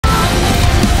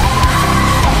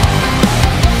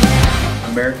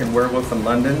American Werewolf in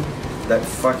London that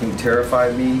fucking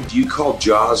terrified me. Do you call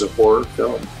Jaws a horror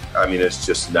film? I mean, it's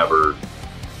just never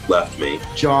left me.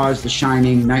 Jaws, The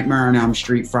Shining, Nightmare on Elm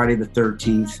Street, Friday the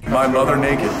 13th. My Mother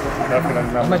Naked.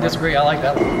 I might disagree, I like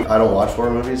that one. I don't watch horror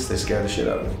movies, they scare the shit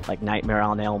out of me. Like Nightmare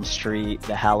on Elm Street,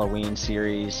 the Halloween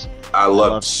series. I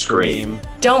love Scream.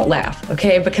 Don't laugh,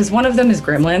 okay? Because one of them is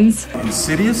Gremlins.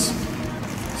 Insidious,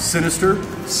 Sinister,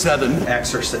 Seven.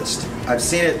 Exorcist. I've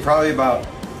seen it probably about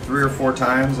 3 or 4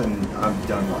 times and I'm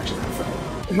done watching that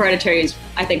film. Hereditary is,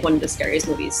 I think, one of the scariest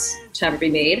movies to ever be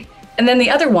made. And then the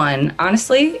other one,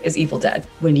 honestly, is Evil Dead.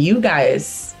 When you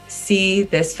guys see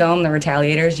this film, The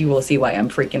Retaliators, you will see why I'm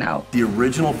freaking out. The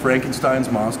original Frankenstein's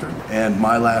monster. And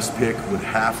my last pick would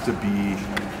have to be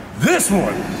this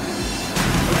one.